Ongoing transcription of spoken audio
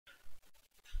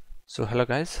So hello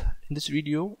guys, in this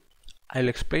video I'll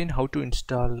explain how to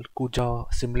install Cooja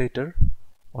simulator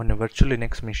on a virtual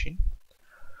Linux machine.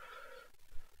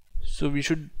 So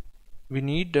we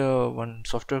need one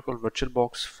software called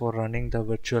VirtualBox for running the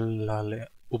virtual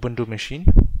Ubuntu machine.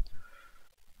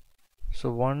 So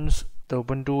once the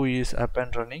Ubuntu is up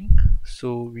and running,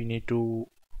 so we need to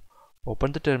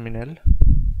open the terminal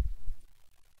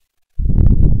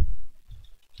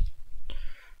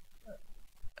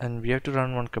and we have to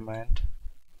run one command.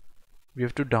 We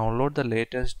have to download the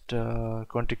latest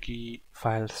contiki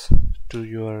files to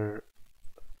your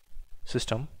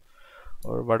system,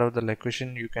 or whatever the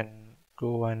location. You can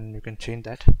go and you can change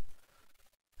that.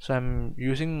 So I'm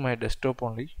using my desktop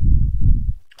only.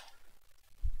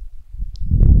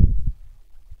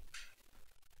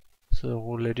 So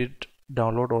let it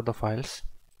download all the files.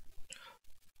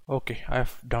 Okay,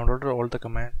 I've downloaded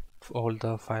all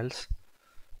the files.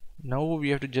 Now we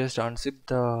have to just unzip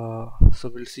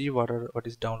so we'll see what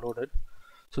is downloaded.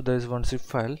 So there is one zip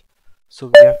file, so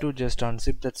we have to just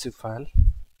unzip that zip file.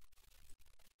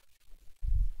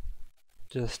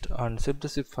 Just unzip the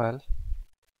zip file.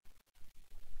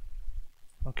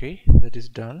 Okay, that is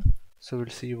done. So we'll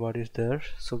see what is there.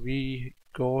 So we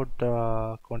got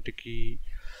the contiki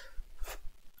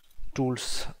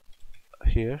tools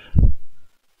here.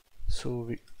 So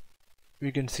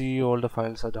we can see all the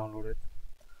files are downloaded.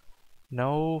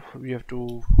 Now we have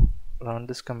to run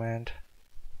this command.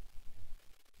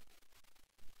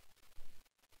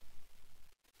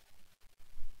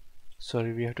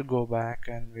 Sorry, we have to go back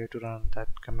and we have to run that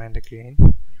command again.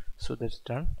 So that's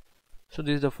done. So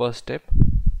this is the first step,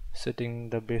 setting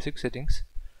the basic settings.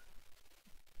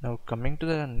 Now coming to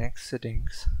the next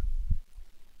settings,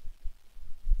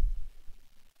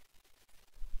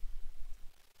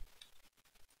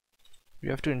 we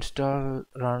have to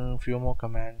run few more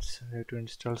commands. We have to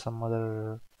install some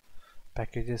other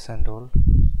packages and all.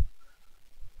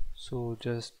 So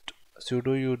just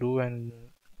sudo you do and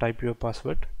type your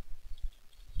password,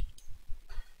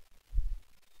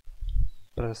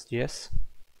 press yes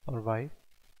or Y.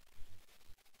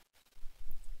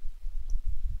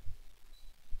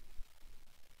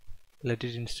 Let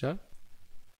it install.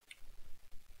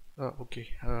 Okay,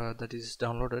 that is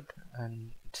downloaded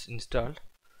and it's installed.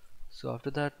 So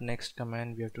after that, next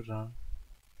command we have to run.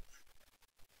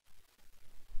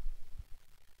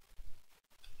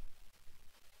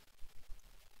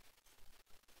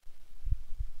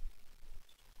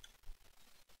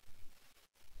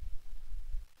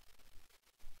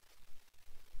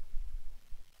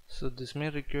 So this may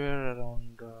require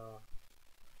around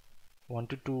 1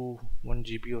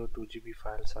 GB or 2 GB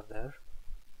files are there.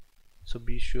 So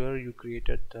be sure you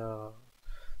created the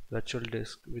virtual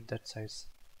disk with that size.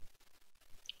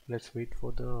 Let's wait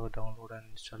for the download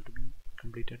and install to be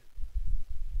completed.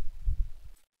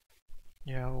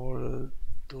 Yeah, all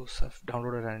those have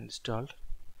downloaded and installed.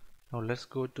 Now let's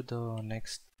go to the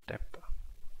next step.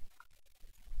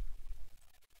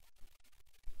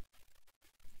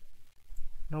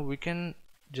 Now we can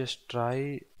just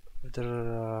try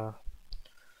whether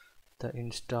the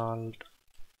installed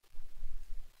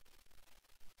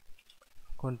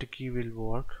contiki will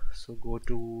work. So go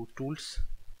to tools,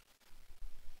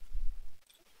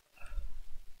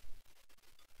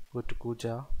 go to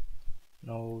Cooja.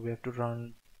 Now we have to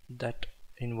run that,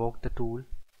 invoke the tool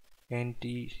nt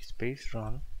space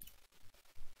run.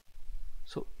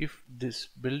 So if this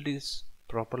build is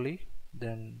properly,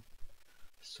 then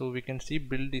so we can see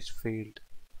build is failed.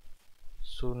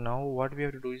 So now what we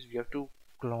have to do is we have to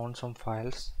clone some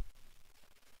files.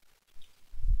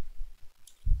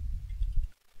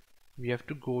 We have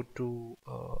to go to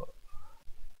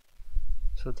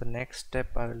so the next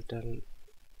step I will tell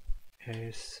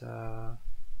is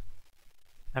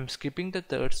I'm skipping the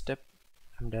third step.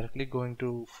 I'm directly going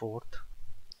to fourth.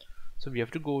 So we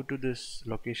have to go to this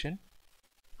location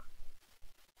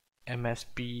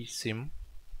mspsim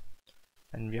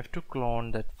and we have to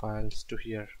clone that files to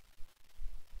here.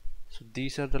 So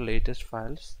these are the latest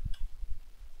files.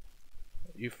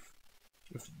 If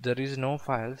there is no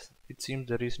files, it seems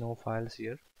there is no files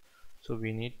here. So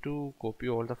we need to copy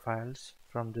all the files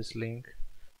from this link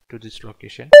to this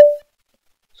location.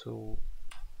 So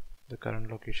the current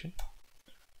location.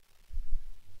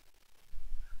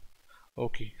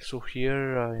 Okay, so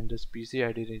here in this PC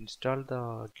I did install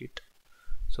the git.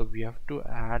 So we have to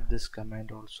add this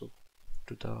command also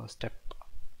to the step.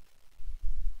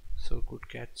 So good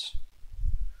catch.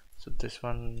 So this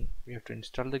one we have to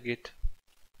install the git.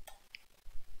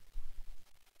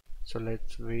 So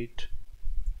let's wait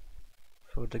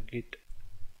for the git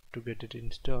to get it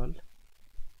installed.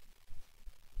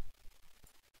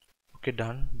 Okay,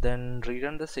 done. Then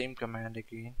rerun the same command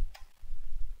again.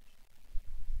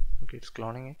 Okay, it's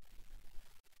cloning it.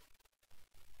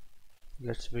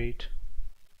 Let's wait.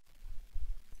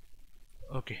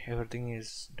 Okay, everything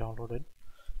is downloaded.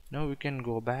 Now we can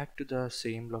go back to the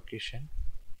same location.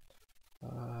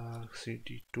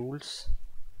 CD tools,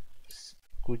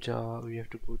 Cooja. We have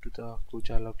to go to the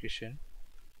Cooja location.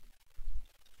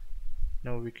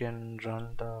 Now we can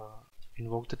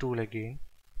invoke the tool again.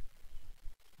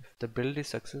 If the build is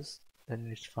success, then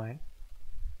it's fine.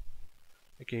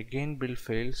 Okay, again build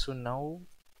failed, so now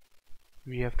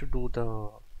we have to do the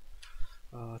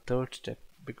third step,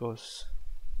 because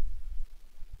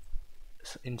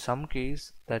in some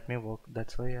case that may work.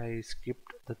 That's why I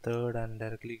skipped the third and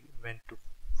directly went to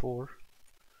 4.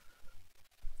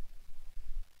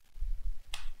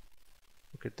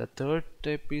 Okay, the third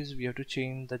step is we have to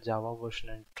change the Java version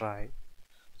and try.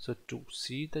 So to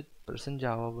see the present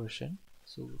Java version,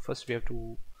 so first we have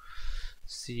to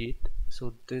see it.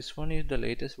 So this one is the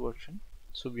latest version,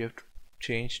 so we have to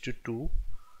change to 2,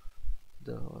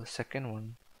 the second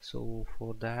one. So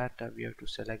for that we have to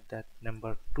select that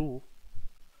number 2,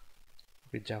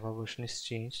 with Java version is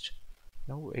changed.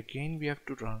 Now again we have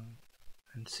to run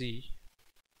and see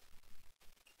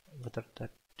whether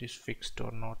that is fixed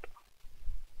or not.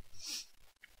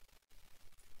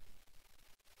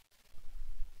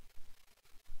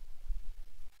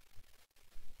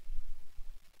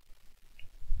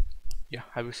 Yeah,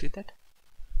 have you seen that?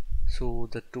 So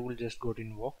the tool just got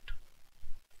invoked.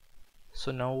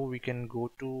 So now we can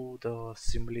go to the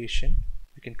simulation.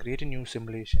 We can create a new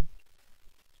simulation.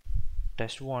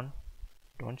 Test 1,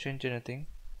 don't change anything,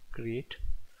 create,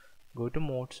 go to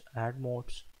modes, add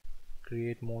modes,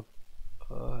 create mode,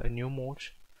 a new mode.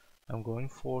 I'm going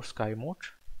for sky mode,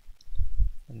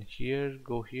 and here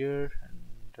go here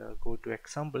and go to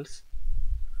examples.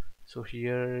 So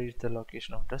here is the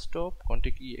location of desktop,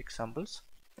 contiki examples.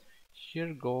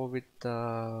 Here go with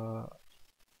the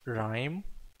rhyme.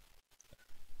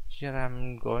 Here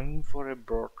I'm going for a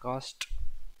broadcast,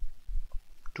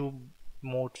 2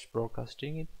 modes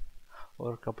broadcasting it,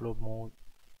 or a couple of more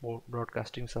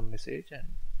broadcasting some message. And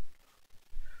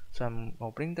so I'm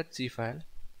opening that C file.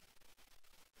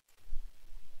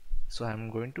 So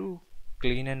I'm going to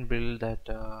clean and build that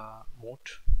mode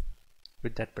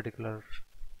with that particular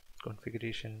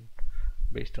configuration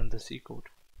based on the C code.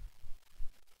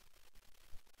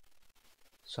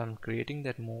 So I'm creating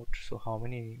that mode. So how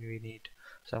many we need?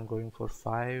 So I'm going for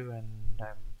 5 and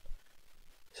I'm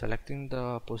selecting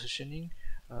the positioning.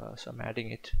 So I'm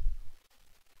adding it.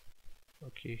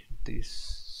 Okay,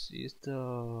 this is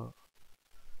the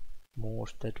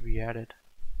mode that we added.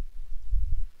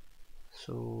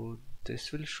 So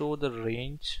this will show the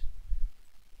range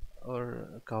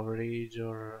or coverage,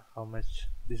 or how much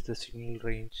this is the signal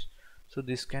range. So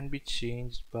this can be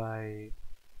changed by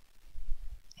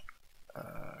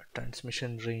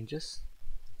transmission ranges.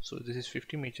 So this is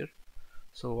 50 meter.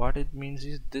 So what it means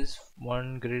is this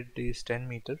one grid is 10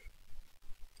 meter.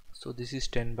 So this is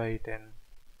 10 by 10,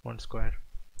 1 square.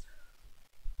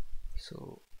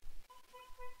 So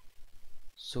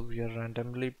we are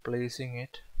randomly placing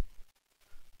it,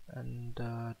 and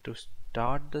to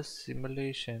start the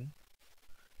simulation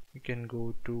we can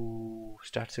go to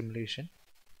start simulation.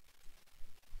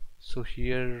 So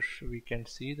here we can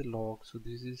see the log. So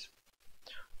this is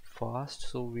fast,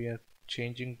 so we are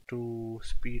changing to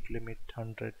speed limit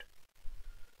 100.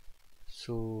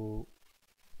 So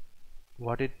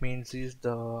what it means is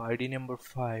the ID number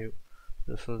 5,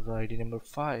 so the ID number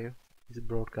 5 is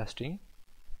broadcasting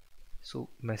so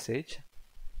message.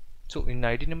 So in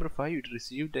ID number 5 it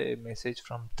received a message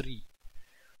from 3.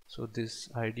 So this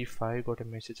ID 5 got a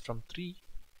message from 3,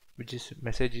 which is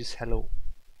message is hello.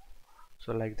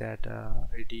 So like that,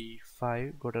 ID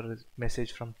 5 got a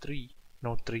message from 3,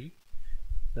 not 3.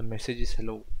 The message is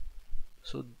hello.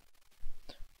 So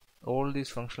all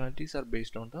these functionalities are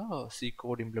based on the C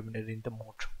code implemented in the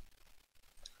mode.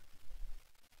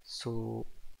 So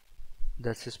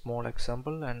that's a small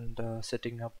example, and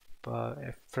setting up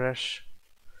a fresh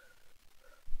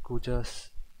Cooja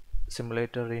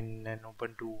simulator in an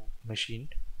Ubuntu machine.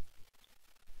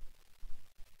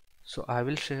 So I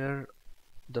will share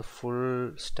the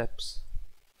full steps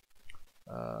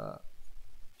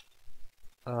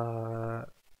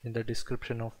in the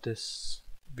description of this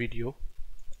video.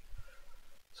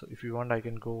 So if you want, I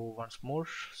can go once more.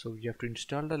 So we have to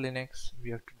install the Linux, we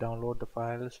have to download the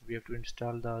files, we have to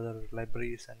install the other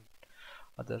libraries and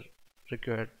other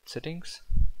required settings.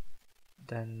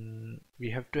 Then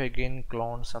we have to again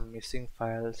clone some missing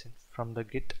files from the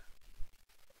Git.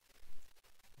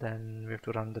 Then we have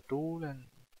to run the tool, and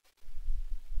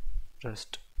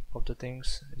rest of the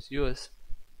things is yours.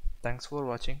 Thanks for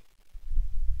watching.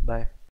 Bye.